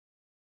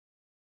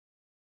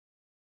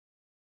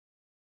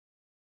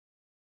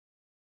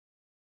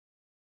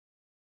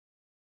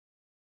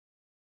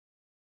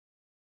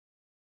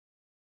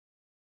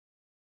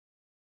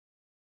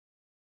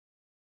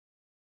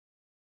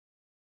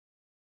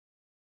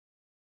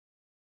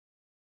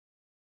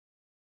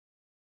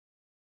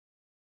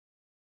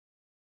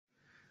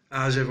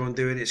How's everyone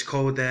doing? It's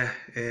Cold there.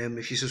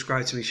 If you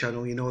subscribe to my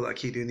channel, you know that I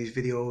keep doing these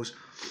videos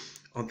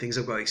on things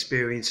I've got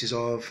experiences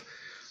of,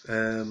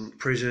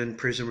 prison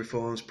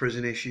reforms,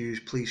 prison issues,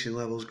 policing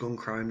levels, gun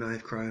crime,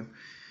 knife crime,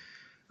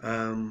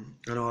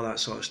 and all that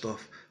sort of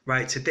stuff.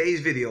 Right, today's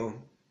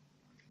video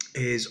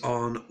is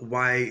on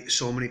why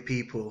so many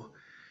people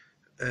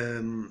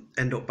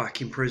end up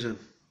back in prison.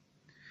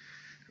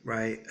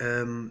 Right,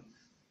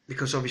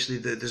 because obviously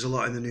there's a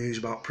lot in the news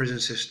about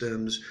prison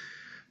systems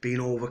being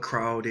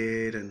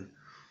overcrowded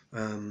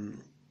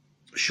and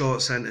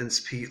short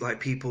sentence, like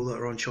people that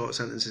are on short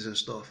sentences and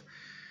stuff.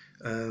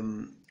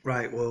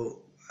 Right,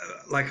 well,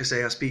 like I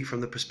say, I speak from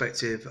the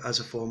perspective as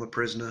a former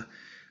prisoner.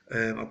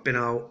 I've been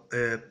out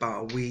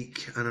about a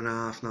week and a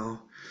half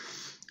now.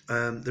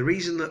 The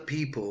reason that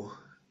people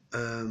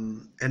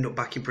end up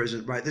back in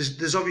prison, right?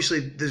 There's obviously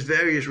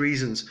various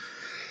reasons.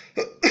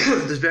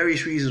 There's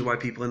various reasons why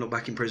people end up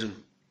back in prison.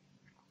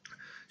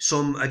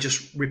 Some are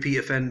just repeat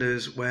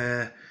offenders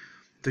where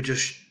they're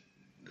just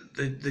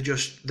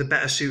they're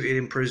better suited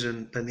in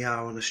prison than they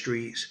are on the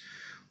streets,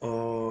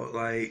 or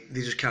like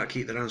they just can't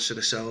keep their hands to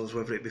themselves,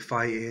 whether it be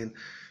fighting,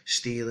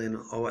 stealing,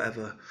 or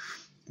whatever.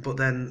 But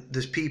then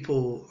there's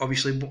people,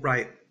 obviously,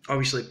 right?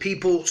 Obviously,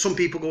 some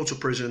people go to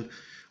prison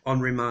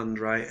on remand,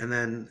 right, and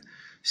then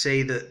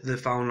say that they're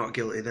found not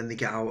guilty, then they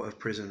get out of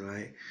prison,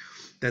 right?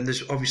 Then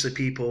there's obviously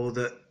people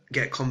that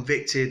get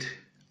convicted,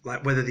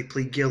 like whether they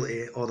plead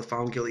guilty or they're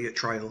found guilty at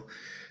trial.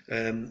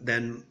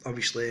 Then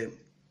obviously,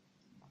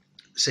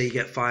 say you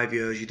get 5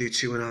 years, you do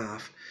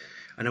 2.5,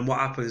 and then what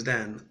happens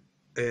then?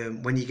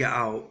 When you get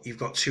out, you've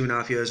got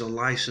 2.5 years on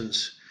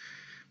license,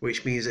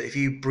 which means that if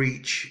you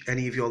breach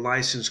any of your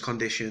license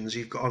conditions,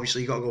 you've got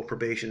you got to go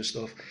probation and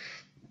stuff,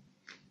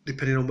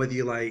 depending on whether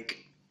you like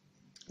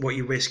what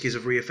your risk is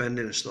of reoffending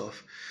and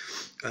stuff.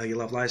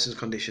 You'll have license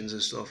conditions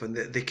and stuff, and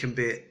it can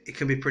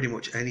be pretty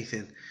much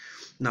anything.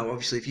 Now,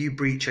 obviously, if you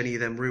breach any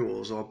of them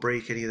rules or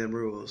break any of them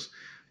rules,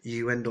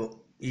 you end up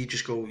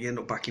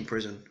back in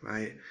prison,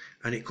 right?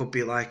 And it could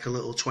be like a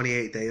little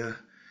 28-dayer,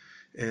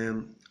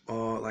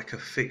 or like a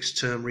fixed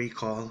term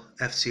recall,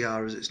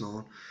 FTR as it's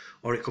known,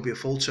 or it could be a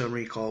full term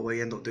recall where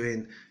you end up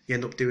doing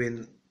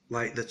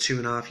like the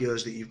 2.5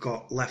 years that you've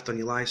got left on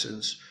your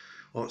license.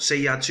 Or say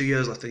you had 2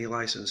 years left on your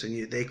license,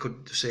 and they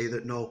could say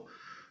that no,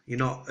 you're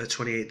not a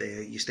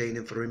 28-dayer, you're staying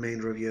in for the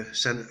remainder of your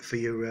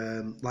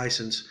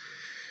license.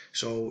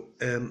 So,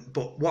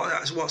 but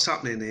what's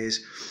happening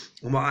is,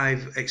 and what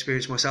I've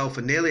experienced myself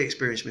and nearly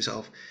experienced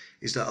myself,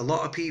 is that a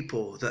lot of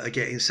people that are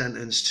getting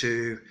sentenced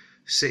to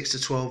 6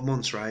 to 12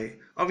 months, right?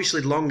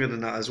 Obviously longer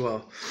than that as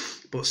well,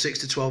 but 6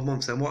 to 12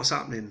 months. Then what's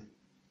happening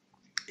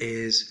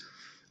is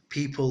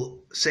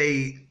people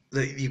say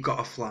that you've got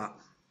a flat.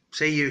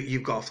 Say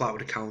you've got a flat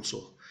with a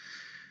council,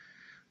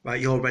 right?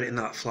 You're renting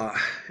that flat.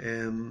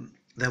 Then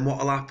what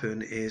will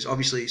happen is,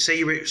 obviously, so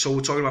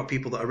we're talking about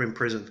people that are in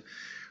prison,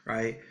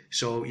 right?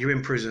 So you're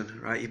in prison,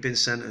 right? You've been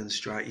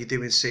sentenced, right? You're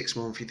doing 6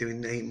 months, you're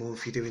doing 8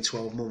 months, you're doing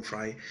 12 months,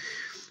 right?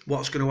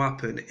 What's going to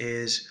happen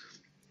is,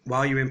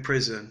 while you're in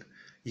prison,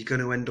 you're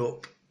going to end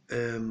up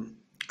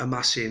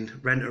amassing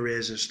rent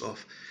arrears and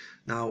stuff.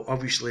 Now,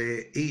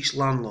 obviously, each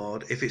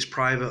landlord, if it's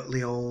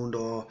privately owned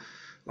or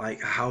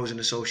like a housing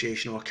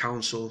association or a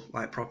council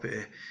like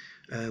property,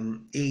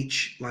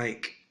 each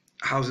like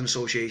housing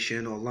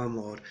association or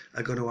landlord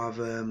are going to have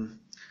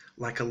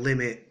like a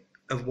limit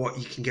of what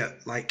you can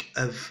get, like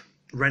of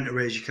rent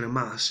arrears you can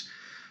amass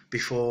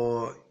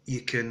before they're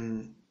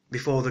going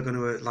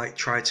to like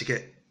try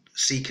to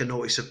seek a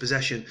notice of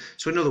possession.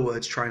 So in other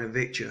words, try and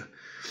evict you.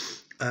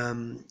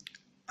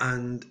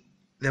 And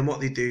then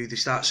what they do, they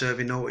start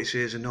serving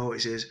notices and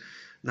notices.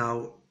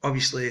 Now,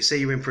 obviously, say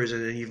you're in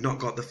prison and you've not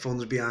got the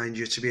funds behind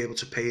you to be able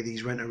to pay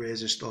these rent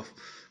arrears and stuff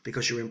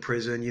because you're in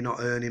prison, you're not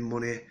earning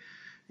money,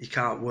 you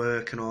can't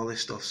work and all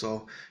this stuff,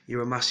 so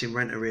you're amassing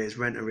rent arrears.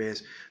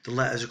 The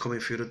letters are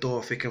coming through the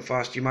door thick and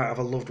fast. You might have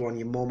a loved one,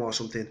 your mum or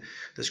something,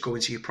 that's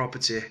going to your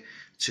property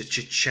to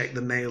check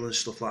the mail and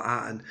stuff like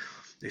that, and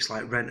it's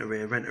like rent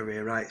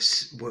arrear,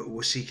 right?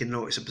 We're seeking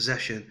notice of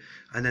possession,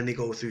 and then they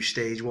go through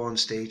stage 1,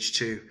 stage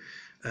 2,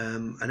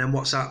 and then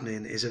what's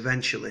happening is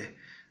eventually,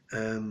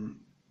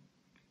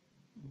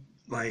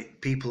 like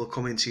people are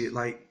coming to you,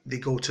 like they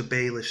go to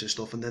bailiffs and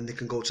stuff, and then they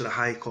can go to the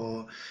High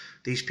Court.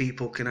 These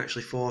people can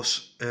actually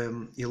force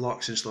your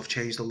locks and stuff,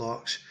 change the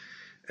locks,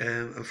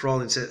 and for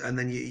all intent, and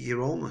then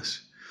you're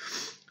homeless.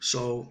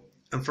 So,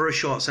 and for a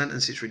short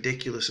sentence, it's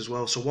ridiculous as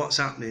well. So what's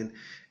happening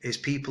is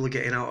people are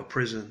getting out of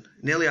prison.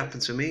 It nearly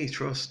happened to me,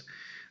 trust.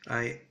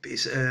 Right?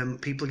 It's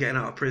people are getting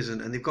out of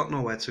prison and they've got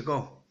nowhere to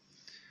go.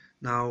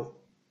 Now,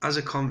 as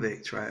a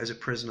convict, right, as a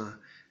prisoner,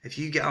 if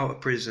you get out of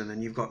prison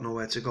and you've got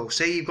nowhere to go,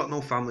 say you've got no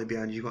family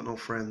behind you, you've got no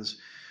friends,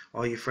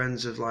 or your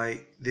friends have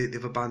like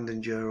they've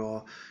abandoned you,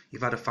 or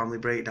you've had a family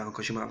breakdown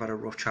because you might have had a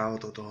rough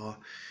childhood, or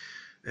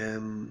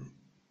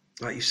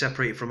like you're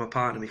separated from a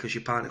partner because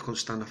your partner couldn't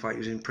stand the fact he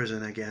was in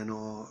prison again,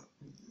 or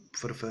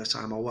for the first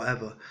time, or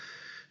whatever.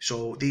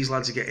 So these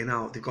lads are getting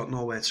out, they've got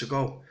nowhere to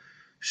go,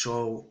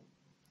 so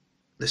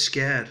they're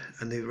scared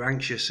and they're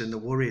anxious and they're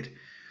worried.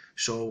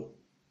 So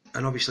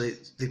and obviously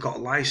they've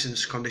got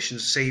license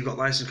conditions. Say you've got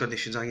license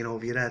conditions hanging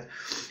over your head.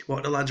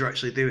 What the lads are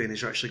actually doing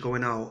is they're actually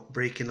going out,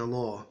 breaking the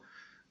law,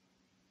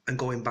 and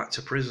going back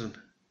to prison.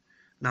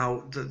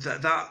 Now,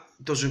 that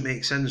doesn't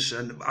make sense,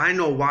 and I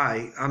know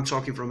why. I'm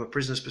talking from a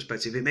prisoner's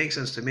perspective. It makes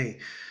sense to me,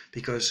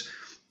 because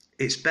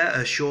it's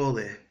better,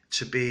 surely,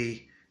 to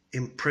be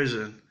in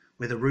prison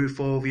with a roof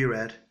over your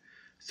head,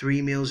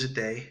 3 meals a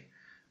day,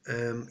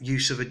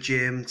 use of a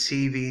gym,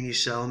 TV in your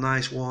cell,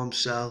 nice warm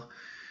cell,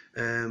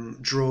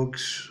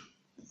 drugs,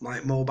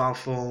 like mobile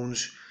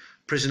phones,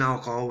 prison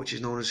alcohol, which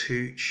is known as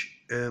hooch,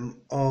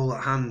 all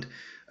at hand,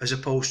 as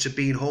opposed to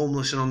being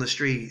homeless and on the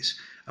streets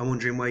and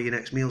wondering where your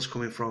next meal's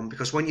coming from.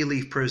 Because when you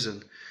leave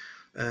prison,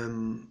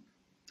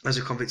 as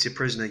a convicted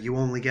prisoner, you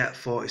only get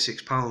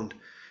 £46,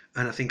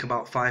 and I think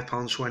about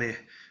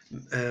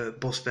 £5.20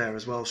 bus fare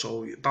as well.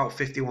 So about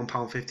 £51,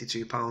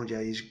 £52,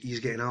 yeah, he's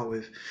getting out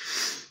with.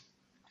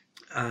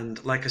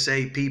 And like I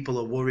say, people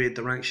are worried,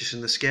 they're anxious,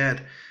 and they're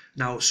scared.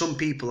 Now, some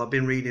people, I've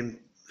been reading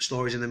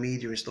stories in the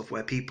media and stuff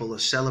where people are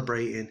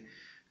celebrating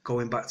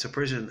going back to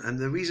prison, and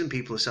the reason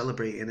people are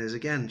celebrating is,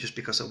 again, just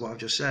because of what I've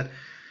just said.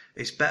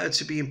 It's better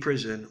to be in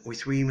prison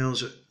with 3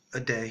 meals a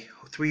day,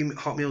 3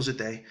 hot meals a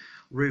day,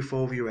 roof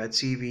over your head,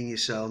 TV in your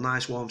cell,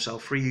 nice warm cell,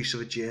 free use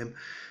of a gym,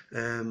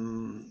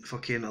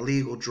 fucking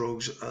illegal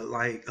drugs,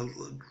 like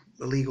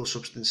illegal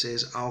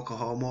substances,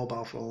 alcohol,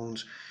 mobile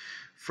phones,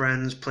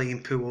 friends,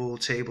 playing pool,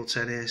 table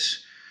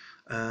tennis,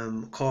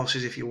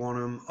 courses if you want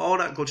them, all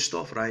that good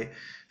stuff, right?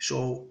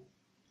 So,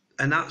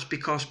 and that's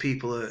because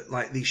people are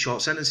like these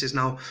short sentences.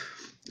 Now,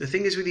 the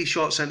thing is with these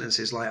short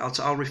sentences, like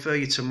I'll refer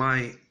you to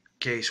my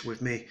case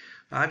with me.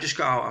 I've just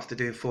got out after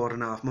doing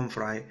 4.5 months,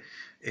 right?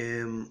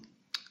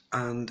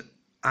 And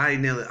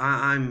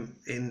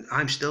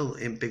I'm still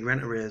in big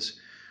rent arrears,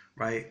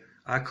 right?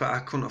 I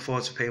couldn't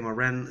afford to pay my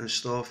rent and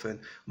stuff, and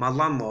my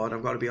landlord,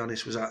 I've got to be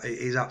honest,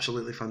 is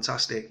absolutely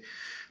fantastic.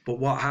 But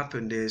what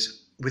happened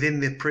is, within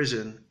the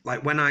prison,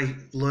 like when I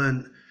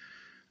learned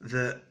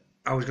that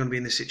I was going to be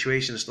in this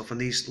situation and stuff, and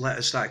these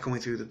letters started coming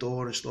through the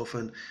door and stuff,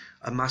 and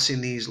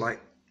amassing these like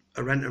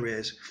rent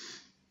arrears,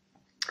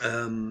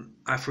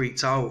 I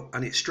freaked out,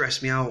 and it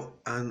stressed me out,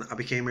 and I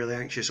became really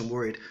anxious and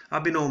worried.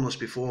 I've been homeless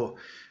before.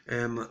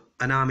 An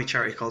army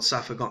charity called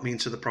SAFA got me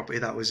into the property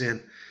that I was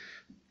in,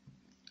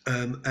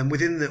 and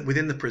within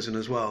the prison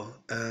as well.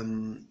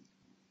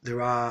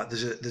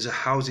 There's a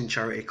housing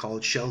charity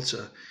called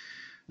Shelter.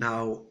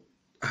 Now,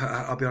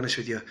 I'll be honest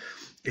with you,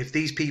 if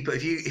these people,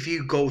 if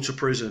you go to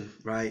prison,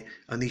 right,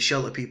 and these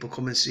shelter people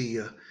come and see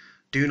you,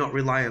 do not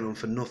rely on them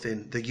for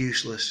nothing. They're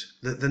useless.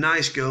 They're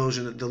nice girls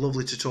and they're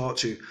lovely to talk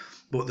to,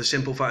 but the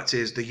simple fact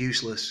is they're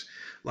useless.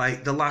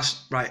 Like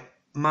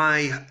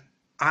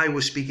I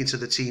was speaking to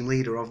the team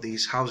leader of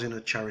these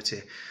housing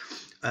charity,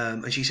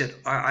 and she said,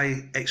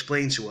 I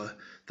explained to her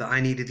that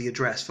I needed the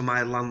address for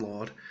my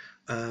landlord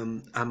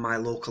and my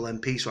local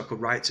MP so I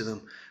could write to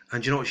them.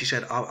 And you know what she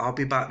said? I'll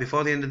be back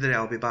before the end of the day.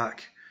 I'll be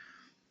back.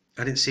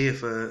 I didn't see her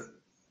for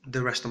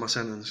the rest of my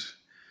sentence,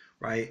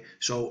 right?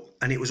 So,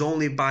 and it was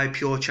only by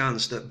pure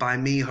chance that by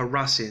me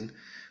harassing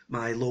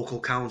my local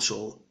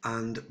council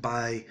and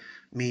by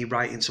me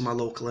writing to my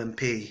local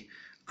MP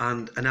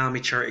and an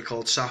army charity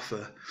called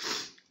SAFA,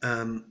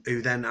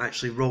 who then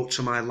actually wrote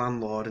to my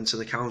landlord and to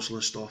the council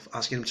and stuff,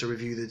 asking him to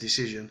review the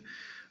decision.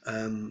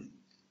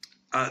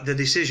 The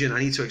decision, I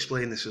need to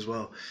explain this as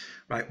well,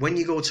 right? When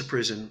you go to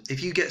prison,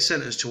 if you get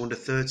sentenced to under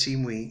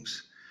 13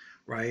 weeks,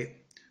 right,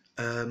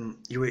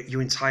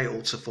 you're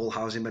entitled to full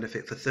housing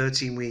benefit for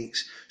 13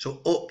 weeks. So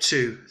up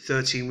to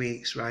 13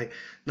 weeks, right?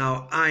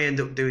 Now, I end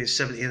up doing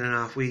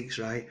 17.5 weeks,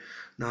 right?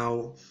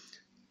 Now,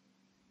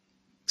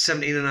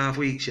 17.5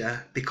 weeks,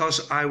 yeah,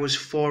 because I was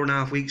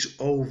 4.5 weeks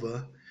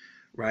over,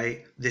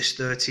 right, this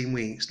 13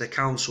 weeks, the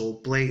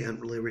council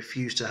blatantly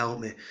refused to help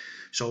me.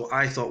 So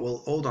I thought,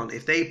 well, hold on,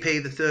 if they pay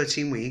the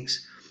 13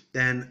 weeks,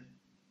 then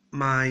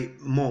my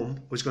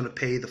mum was going to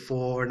pay the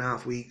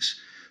 4.5 weeks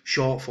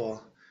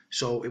shortfall.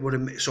 So I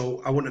wouldn't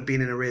have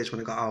been in arrears when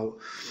I got out.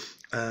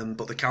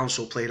 But the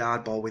council played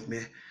hardball with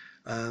me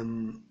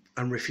and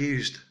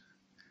refused.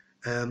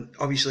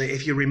 Obviously,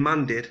 if you're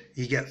remanded,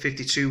 you get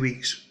 52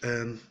 weeks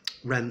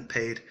rent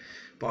paid.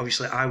 But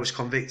obviously, I was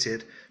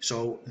convicted,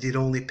 so they'd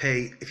only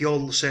pay, if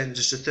you're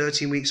sentenced to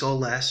 13 weeks or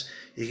less,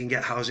 you can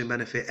get housing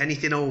benefit.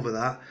 Anything over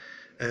that,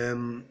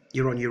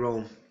 you're on your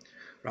own,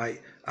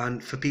 right?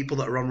 And for people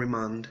that are on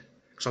remand,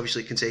 because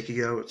obviously it can take a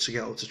year to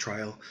get up to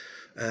trial,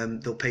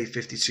 they'll pay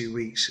 52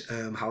 weeks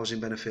housing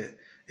benefit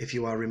if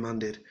you are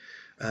remanded.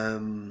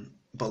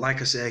 But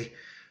like I say,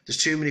 there's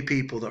too many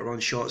people that are on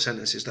short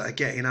sentences that are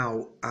getting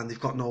out and they've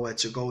got nowhere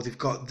to go.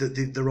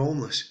 They're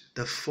homeless.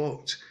 They're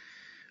fucked.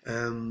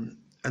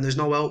 And there's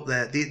no help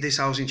there. This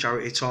housing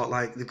charity talk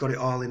like they've got it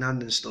all in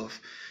hand and stuff,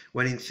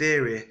 when in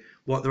theory,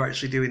 what they're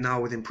actually doing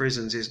now within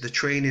prisons is they're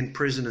training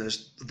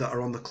prisoners that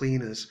are on the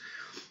cleaners.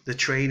 They're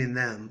training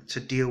them to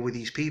deal with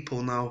these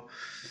people. Now,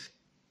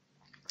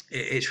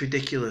 it's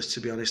ridiculous, to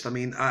be honest. I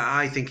mean,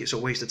 I think it's a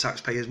waste of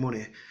taxpayers'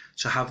 money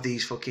to have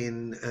these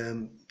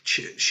fucking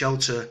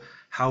shelter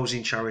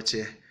housing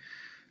charity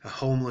a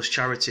homeless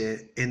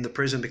charity in the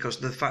prison, because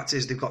the fact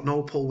is they've got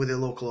no pull with the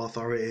local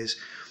authorities.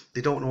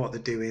 They don't know what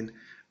they're doing.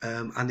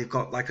 And they've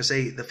got, like I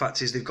say, the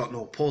fact is they've got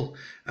no pull.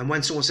 And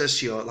when someone says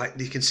to you, like,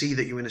 you can see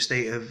that you're in a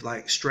state of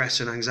like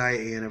stress and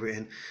anxiety and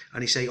everything,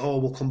 and you say, oh,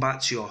 we'll come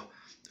back to you,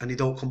 and they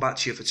don't come back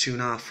to you for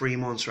 2.5, 3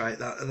 months, right?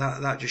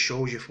 That just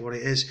shows you for what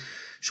it is.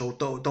 So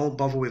don't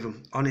bother with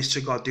them. Honest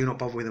to God, do not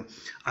bother with them.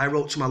 I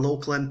wrote to my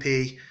local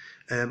MP.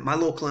 My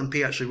local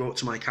MP actually wrote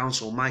to my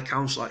council. My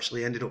council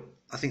actually ended up,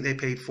 I think they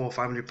paid £400 or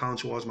 £500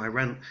 towards my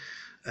rent.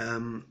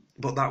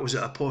 But that was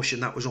at a push,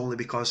 and that was only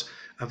because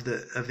of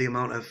the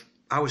amount of,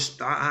 I was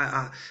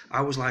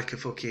like a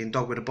fucking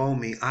dog with a bone,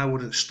 mate. I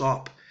wouldn't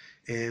stop,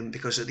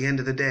 because at the end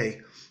of the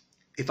day,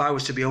 if I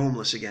was to be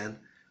homeless again,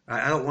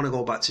 right, I don't want to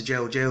go back to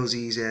jail. Jail's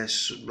easy,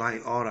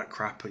 right? All that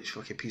crap, it's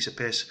fucking piece of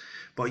piss.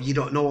 But you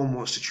don't. No one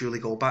wants to truly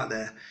go back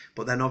there.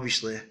 But then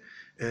obviously,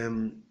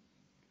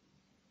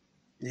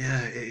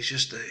 yeah, it's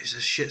a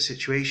shit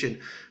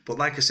situation. But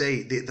like I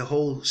say, the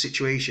whole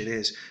situation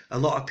is a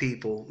lot of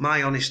people.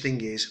 My honest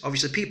thing is,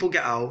 obviously, people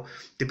get out,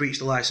 they breach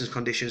the license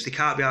conditions, they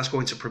can't be asked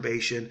going to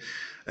probation,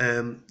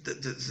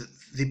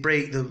 they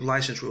break the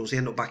license rules, they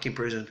end up back in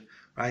prison,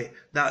 right?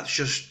 That's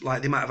just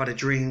like, they might have had a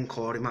drink,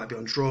 or they might be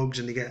on drugs,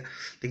 and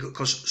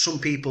because some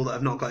people that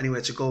have not got anywhere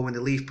to go when they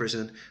leave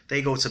prison,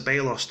 they go to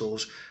bail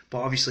hostels, but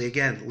obviously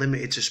again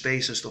limited to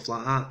space and stuff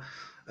like that.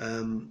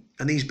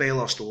 And these bail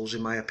hostels,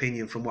 in my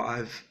opinion, from what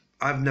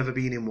I've never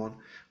been in one,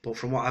 but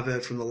from what I've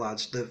heard from the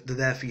lads, they're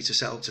there for you to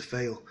set up to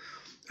fail.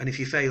 And if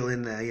you fail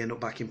in there, you end up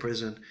back in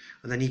prison,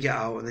 and then you get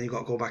out, and then you've got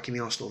to go back in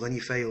the hostel, then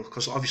you fail,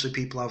 because obviously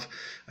people have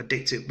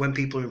addicted. When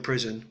people are in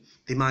prison,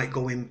 they might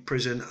go in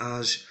prison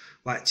as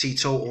like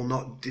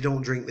teetotal, they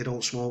don't drink, they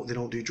don't smoke, they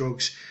don't do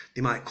drugs.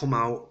 They might come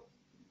out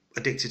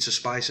addicted to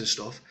spice and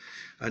stuff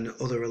and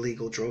other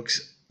illegal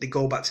drugs. They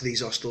go back to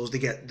these hostels, they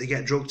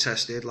get drug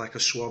tested, like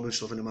a swab and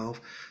stuff in the mouth.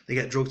 They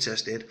get drug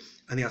tested,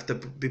 and they have to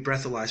be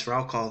breathalyzed for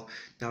alcohol.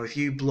 Now, if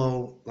you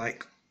blow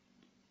like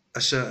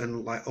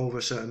over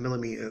a certain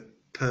millimeter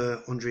per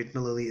 100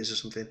 milliliters or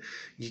something,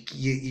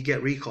 you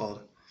get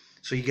recalled.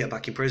 So you get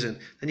back in prison.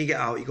 Then you get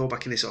out, you go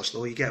back in this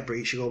hostel, you get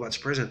breached, you go back to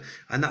prison.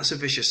 And that's a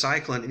vicious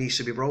cycle, and it needs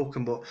to be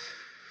broken. But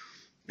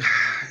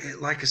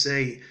like I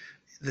say,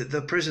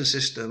 the prison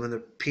system and the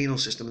penal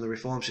system and the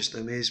reform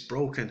system is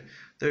broken.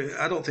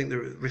 I don't think the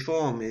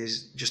reform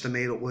is just a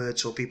made-up word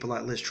so people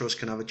like Liz Truss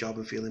can have a job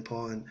and feel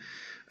important.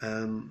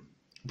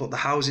 But the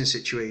housing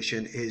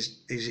situation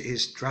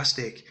is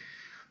drastic.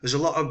 There's a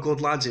lot of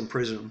good lads in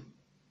prison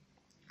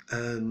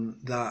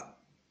that,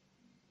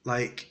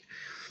 like,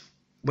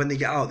 when they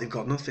get out, they've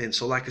got nothing.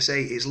 So like I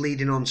say, it's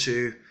leading on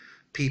to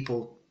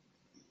people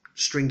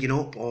stringing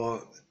up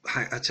or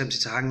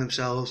attempting to hang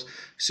themselves,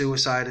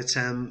 suicide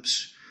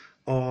attempts,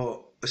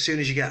 or as soon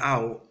as you get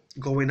out,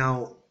 going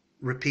out,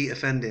 repeat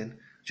offending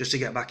just to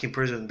get back in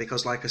prison.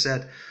 Because like I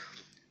said,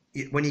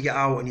 when you get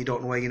out and you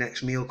don't know where your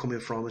next meal coming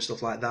from and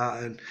stuff like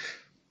that, and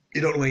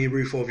you don't know where your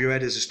roof over your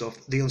head is and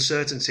stuff, the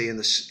uncertainty and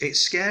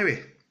it's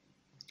scary.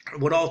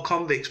 We're all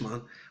convicts,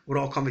 man. We're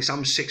all convicts.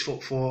 I'm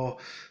 6'4",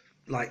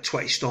 like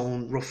 20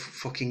 stone, rough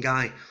fucking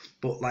guy.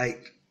 But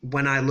like,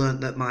 when I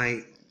learned that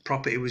my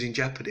property was in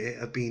jeopardy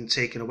of being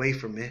taken away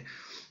from me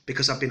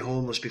because I've been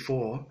homeless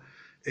before,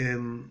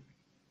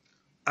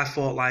 I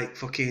fought like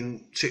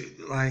fucking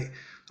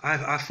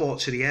I fought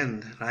to the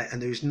end, right?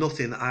 And there was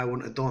nothing that I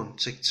wouldn't have done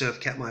to have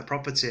kept my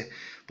property.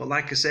 But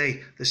like I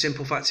say, the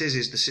simple fact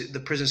is the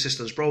prison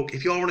system's broke.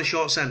 If you're on a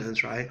short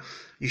sentence, right,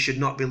 you should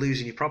not be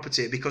losing your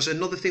property. Because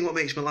another thing what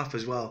makes me laugh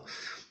as well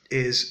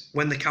is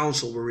when the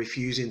council were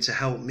refusing to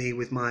help me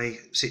with my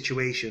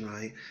situation,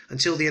 right,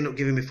 until they ended up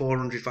giving me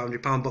 £400,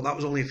 £500, but that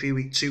was only a few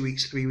weeks, 2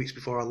 weeks, 3 weeks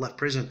before I left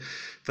prison.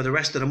 For the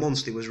rest of the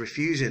months, they was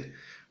refusing,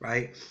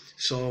 right?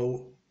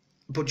 So,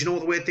 but do you know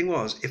what the weird thing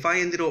was? If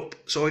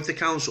the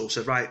council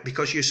said, right,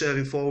 because you're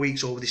serving 4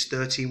 weeks over this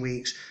 13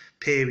 weeks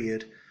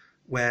period,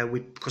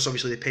 because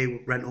obviously they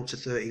pay rent up to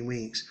 13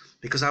 weeks,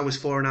 because I was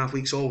 4.5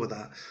 weeks over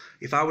that,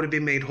 if I would have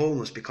been made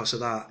homeless because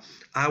of that,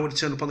 I would have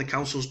turned up on the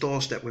council's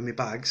doorstep with my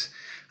bags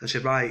and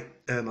said, right,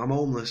 I'm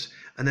homeless.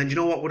 And then do you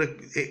know what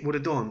it would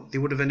have done? They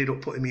would have ended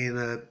up putting me in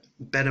a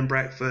bed and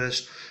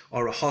breakfast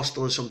or a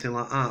hostel or something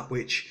like that,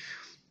 which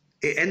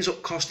it ends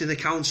up costing the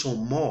council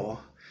more.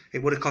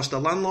 It would have cost the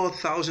landlord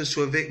thousands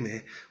to evict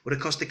me, would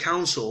have cost the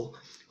council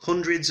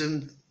hundreds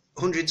and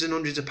hundreds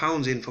of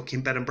pounds in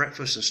fucking bed and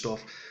breakfast and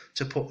stuff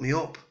to put me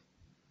up.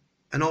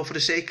 And all for the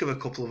sake of a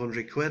couple of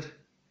 £100.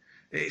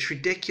 It's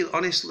ridiculous.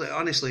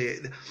 Honestly,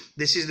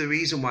 this is the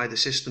reason why the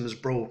system is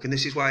broke, and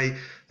this is why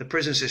the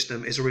prison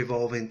system is a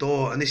revolving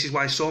door, and this is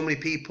why so many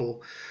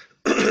people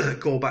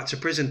go back to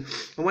prison.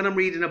 And when I'm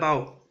reading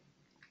about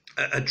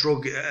a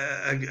druggie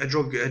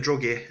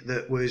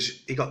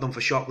that he got done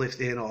for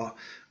shoplifting or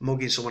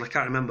mugging someone, I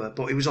can't remember,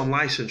 but he was on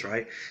license,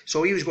 right?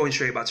 So he was going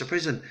straight back to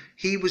prison.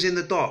 He was in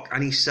the dock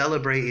and he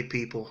celebrated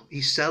people.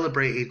 He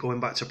celebrated going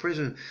back to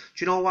prison.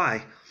 Do you know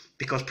why?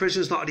 Because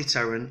prison's not a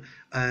deterrent,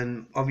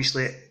 and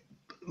obviously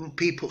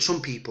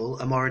some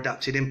people are more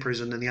adapted in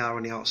prison than they are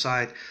on the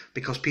outside,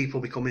 because people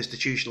become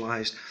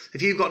institutionalized.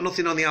 If you've got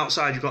nothing on the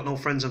outside, you've got no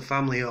friends and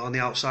family on the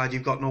outside,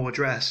 you've got no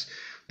address,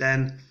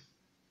 then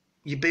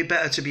you'd be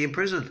better to be in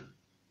prison.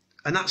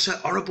 And that's a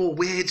horrible,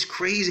 weird,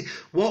 crazy.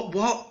 What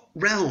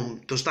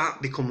realm does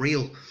that become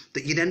real?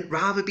 That you'd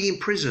rather be in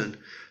prison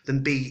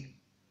than be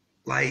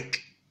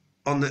like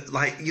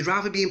you'd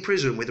rather be in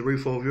prison with a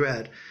roof over your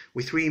head,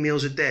 with 3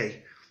 meals a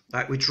day,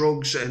 like with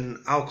drugs and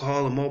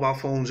alcohol and mobile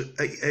phones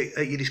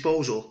at your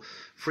disposal,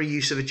 free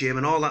use of a gym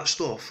and all that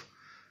stuff,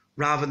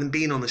 rather than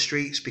being on the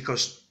streets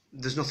because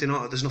there's nothing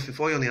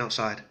for you on the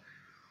outside.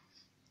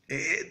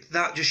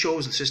 That just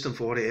shows the system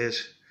for what it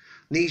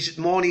is.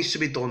 More needs to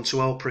be done to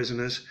help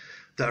prisoners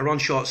that are on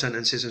short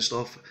sentences and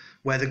stuff,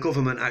 where the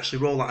government actually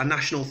roll out a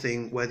national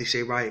thing where they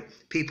say, right,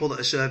 people that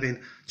are serving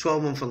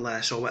 12 months and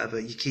less or whatever,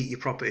 you keep your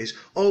properties.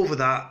 Over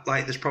that,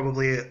 like, there's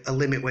probably a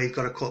limit where you've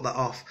got to cut that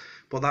off.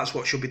 But that's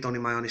what should be done,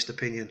 in my honest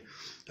opinion,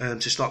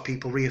 to stop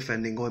people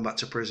reoffending, going back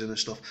to prison and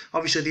stuff.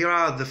 Obviously, there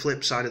are the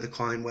flip side of the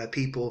coin where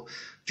people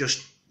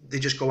just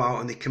go out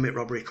and they commit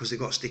robbery because they've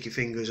got sticky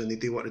fingers and they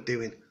do what they're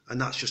doing.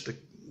 And that's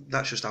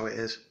just how it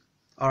is.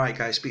 All right,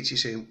 guys, speak to you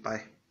soon.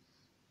 Bye.